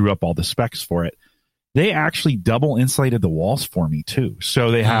who drew up all the specs for it. They actually double insulated the walls for me too. So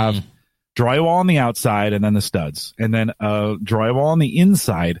they have drywall on the outside and then the studs, and then drywall on the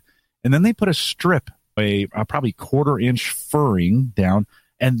inside, and then they put a strip, a probably 1/4 inch furring down,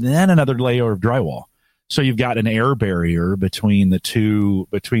 and then another layer of drywall. So you've got an air barrier between the two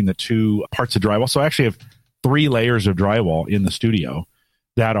parts of drywall. So I actually have 3 layers of drywall in the studio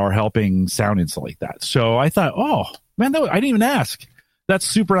that are helping sound insulate that. So I thought, oh man, I didn't even ask. That's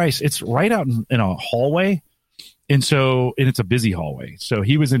super nice. It's right out in a hallway. And it's a busy hallway. So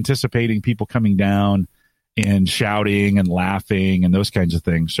he was anticipating people coming down and shouting and laughing and those kinds of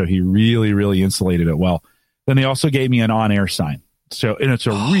things. So he really, really insulated it well. Then they also gave me an on-air sign. So, and it's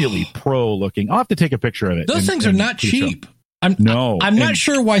a really pro looking, I'll have to take a picture of it. Those things are not cheap. I'm not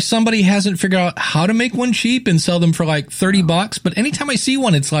sure why somebody hasn't figured out how to make one cheap and sell them for like $30. But anytime I see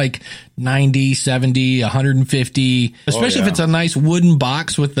one, it's like 90, 70, 150, especially if it's a nice wooden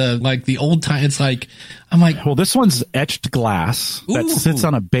box with the old time. It's like, I'm like, well, this one's etched glass that sits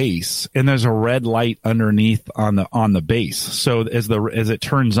on a base, and there's a red light underneath on the base. So as it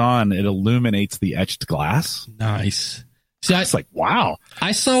turns on, it illuminates the etched glass. Nice. See, it's like, wow.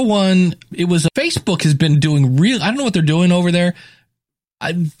 I saw one. It was Facebook has been doing I don't know what they're doing over there.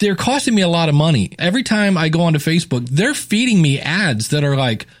 They're costing me a lot of money. Every time I go onto Facebook, they're feeding me ads that are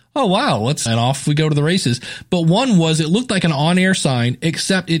like, oh, wow, and off we go to the races. But one it looked like an on-air sign,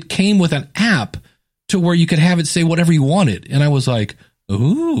 except it came with an app to where you could have it say whatever you wanted. And I was like,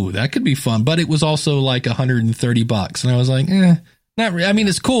 ooh, that could be fun. But it was also like $130. And I was like, not really. I mean,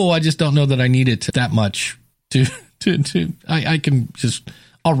 it's cool. I just don't know that I need it that much to I can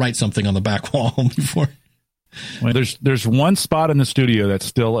I'll write something on the back wall before. Well, there's one spot in the studio that's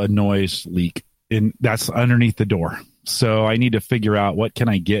still a noise leak, and that's underneath the door. So I need to figure out what can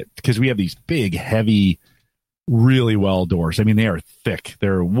I get, because we have these big, heavy, really well doors. I mean, they are thick.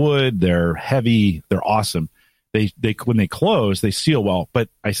 They're wood. They're heavy. They're awesome. They when they close, they seal well, but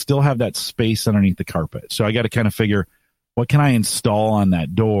I still have that space underneath the carpet. So I got to kind of figure, what can I install on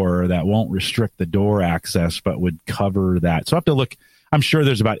that door that won't restrict the door access, but would cover that? So I have to look. I'm sure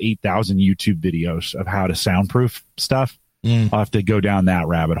there's about 8,000 YouTube videos of how to soundproof stuff. I'll have to go down that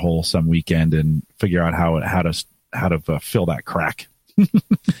rabbit hole some weekend and figure out how to fill that crack.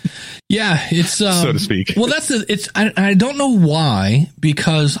 Yeah, it's so to speak. Well, I don't know why,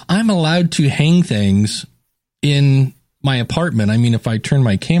 because I'm allowed to hang things in my apartment. I mean, if I turn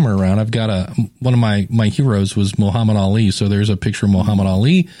my camera around, I've got one of my heroes was Muhammad Ali. So there's a picture of Muhammad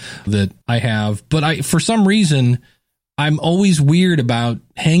Ali that I have, but for some reason, I'm always weird about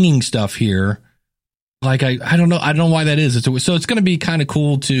hanging stuff here. Like, I don't know. I don't know why that is. So it's going to be kind of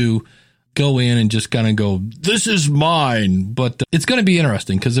cool to go in and just kind of go, this is mine. But it's going to be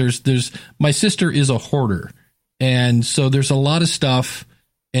interesting because there's my sister is a hoarder. And so there's a lot of stuff,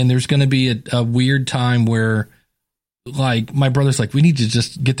 and there's going to be a weird time where, like, my brother's like, we need to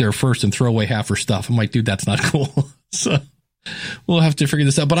just get there first and throw away half her stuff. I'm like, dude, that's not cool. So we'll have to figure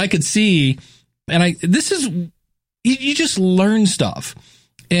this out. But I could see, and you just learn stuff.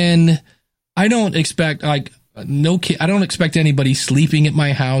 And I don't expect, like, I don't expect anybody sleeping at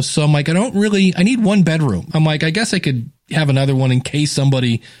my house. So I'm like, I need one bedroom. I'm like, I guess I could have another one in case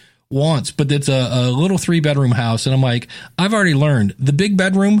somebody wants, but it's a little 3-bedroom house. And I'm like, I've already learned the big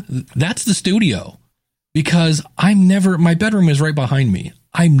bedroom, that's the studio. Because my bedroom is right behind me.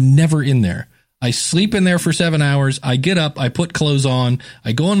 I'm never in there. I sleep in there for 7 hours. I get up, I put clothes on,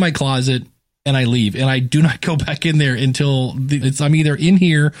 I go in my closet, and I leave. And I do not go back in there until I'm either in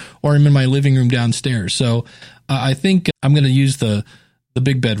here or I'm in my living room downstairs. So I think I'm going to use the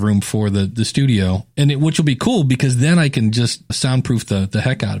big bedroom for the studio, which will be cool because then I can just soundproof the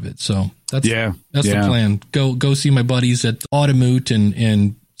heck out of it. So that's the plan. Go see my buddies at Automoot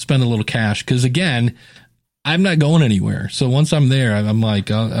and spend a little cash. Cause again, I'm not going anywhere. So once I'm there, I'm like,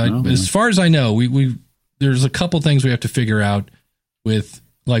 as far as I know, there's a couple things we have to figure out with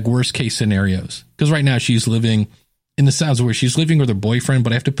like worst case scenarios. Cause right now she's living in the sounds where she's living with her boyfriend,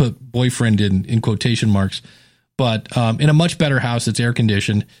 but I have to put boyfriend in quotation marks, but in a much better house that's air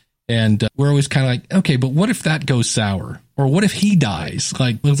conditioned. And we're always kind of like, okay, but what if that goes sour? Or what if he dies?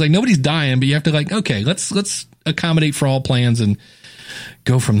 Like, it's like nobody's dying, but you have to like, okay, let's accommodate for all plans and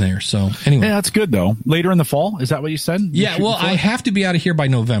go from there. So anyway. Yeah, that's good though. Later in the fall, is that what you said? Yeah, well, I have to be out of here by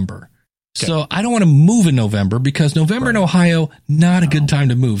November. Okay. So I don't want to move in November because November in Ohio, not a good time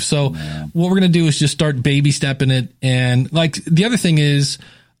to move. So what we're going to do is just start baby stepping it. And like the other thing is,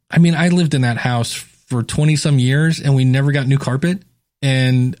 I mean, I lived in that house for 20 some years and we never got new carpet.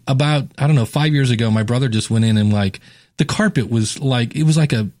 And about, I don't know, 5 years ago, my brother just went in and like the carpet was like, it was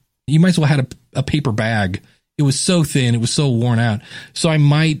like you might as well had a paper bag. It was so thin. It was so worn out. So I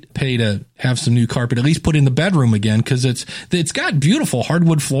might pay to have some new carpet, at least put in the bedroom again, because it's got beautiful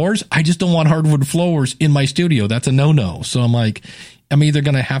hardwood floors. I just don't want hardwood floors in my studio. That's a no-no. So I'm like, I'm either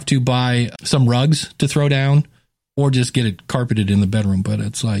going to have to buy some rugs to throw down or just get it carpeted in the bedroom. But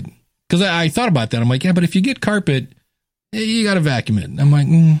it's like, because I thought about that. I'm like, yeah, but if you get carpet, you got to vacuum it. I'm like,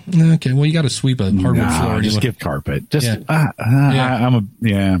 okay, well, you got to sweep a hardwood floor. Just give carpet. Just, yeah.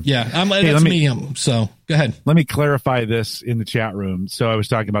 That's me. So go ahead. Let me clarify this in the chat room. So I was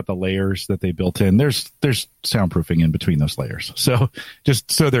talking about the layers that they built in. There's soundproofing in between those layers. So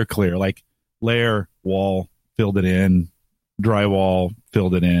just so they're clear, like layer, wall, filled it in, drywall,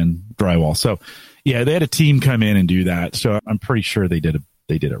 filled it in, drywall. So yeah, they had a team come in and do that. So I'm pretty sure they did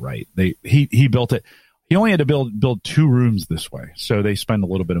it right. He built it. He only had to build 2 rooms this way. So they spend a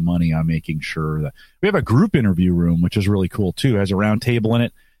little bit of money on making sure that we have a group interview room, which is really cool too. It has a round table in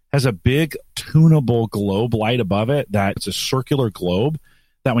it, has a big tunable globe light above it. It's a circular globe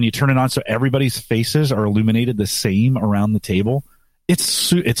that when you turn it on, so everybody's faces are illuminated the same around the table.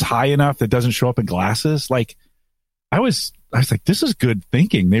 It's high enough that it doesn't show up in glasses. Like I was like, this is good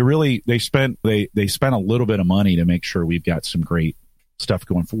thinking. They spent a little bit of money to make sure we've got some great stuff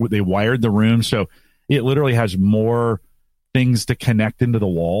going forward. They wired the room. So it literally has more things to connect into the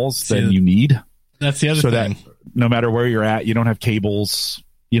walls than you need. That's the other thing. That no matter where you're at, you don't have cables.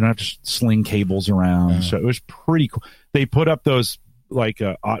 You don't have to sling cables around. So it was pretty cool. They put up those like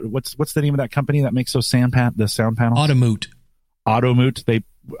what's the name of that company that makes those the sound panels? Automoot. I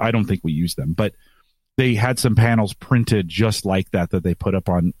don't think we use them, but they had some panels printed just like that they put up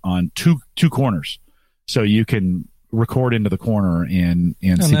on two corners, so you can record into the corner and see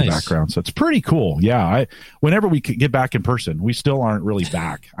the background. So it's pretty cool. Yeah. Whenever we could get back in person, we still aren't really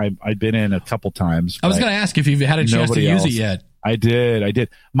back. I've been in a couple times. I was going to ask if you've had a chance to use it yet. I did.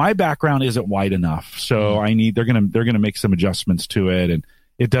 My background isn't wide enough. So they're going to make some adjustments to it and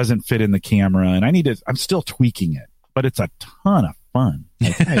it doesn't fit in the camera and I'm still tweaking it, but it's a ton of fun.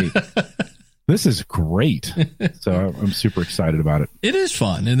 Okay. This is great. So I'm super excited about it. It is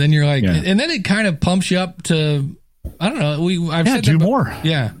fun. And then you're like, and then it kind of pumps you up to, I don't know. I've said do more.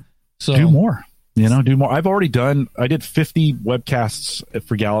 Yeah. So do more. Do more. I did 50 webcasts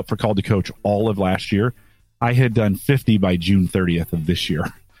for Gallup for Called to Coach all of last year. I had done 50 by June 30th of this year.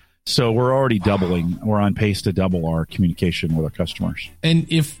 So we're already doubling. We're on pace to double our communication with our customers.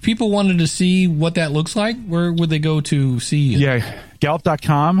 And if people wanted to see what that looks like, where would they go to see it? Yeah.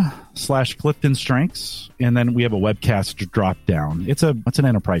 Gallup.com/Clifton Strengths. And then we have a webcast drop down. It's an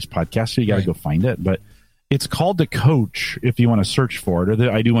enterprise podcast, so you got to go find it. But it's Called to Coach if you want to search for it.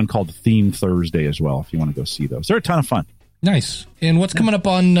 Or I do one called Theme Thursday as well if you want to go see those. They're a ton of fun. Nice. And what's coming up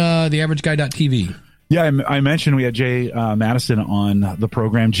on theaverageguy.tv? Yeah, I mentioned we had Jay Madison on the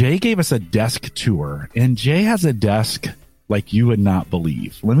program. Jay gave us a desk tour, and Jay has a desk like you would not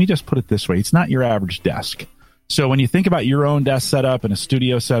believe. Let me just put it this way. It's not your average desk. So when you think about your own desk setup and a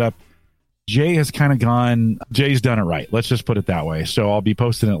studio setup, Jay's done it right. Let's just put it that way. So I'll be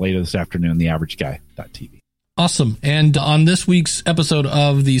posting it later this afternoon, theaverageguy.tv. Awesome. And on this week's episode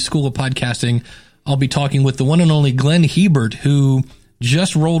of the School of Podcasting, I'll be talking with the one and only Glenn Hebert, who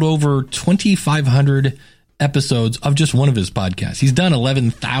just rolled over 2,500 episodes of just one of his podcasts. He's done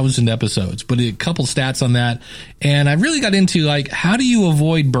 11,000 episodes, but a couple stats on that. And I really got into how do you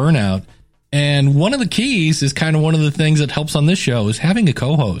avoid burnout? And one of the keys is kind of one of the things that helps on this show is having a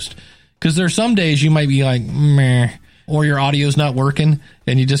co-host. Because there are some days you might be like, meh, or your audio's not working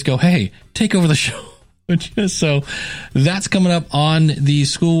and you just go, hey, take over the show. So that's coming up on the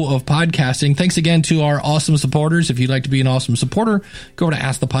School of Podcasting. Thanks again to our awesome supporters. If you'd like to be an awesome supporter, go over to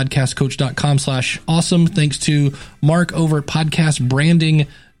askthepodcastcoach.com/awesome. Thanks to Mark over at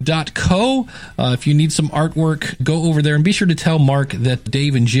podcastbranding.co. If you need some artwork, go over there and be sure to tell Mark that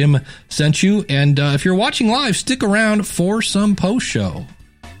Dave and Jim sent you. And if you're watching live, stick around for some post show.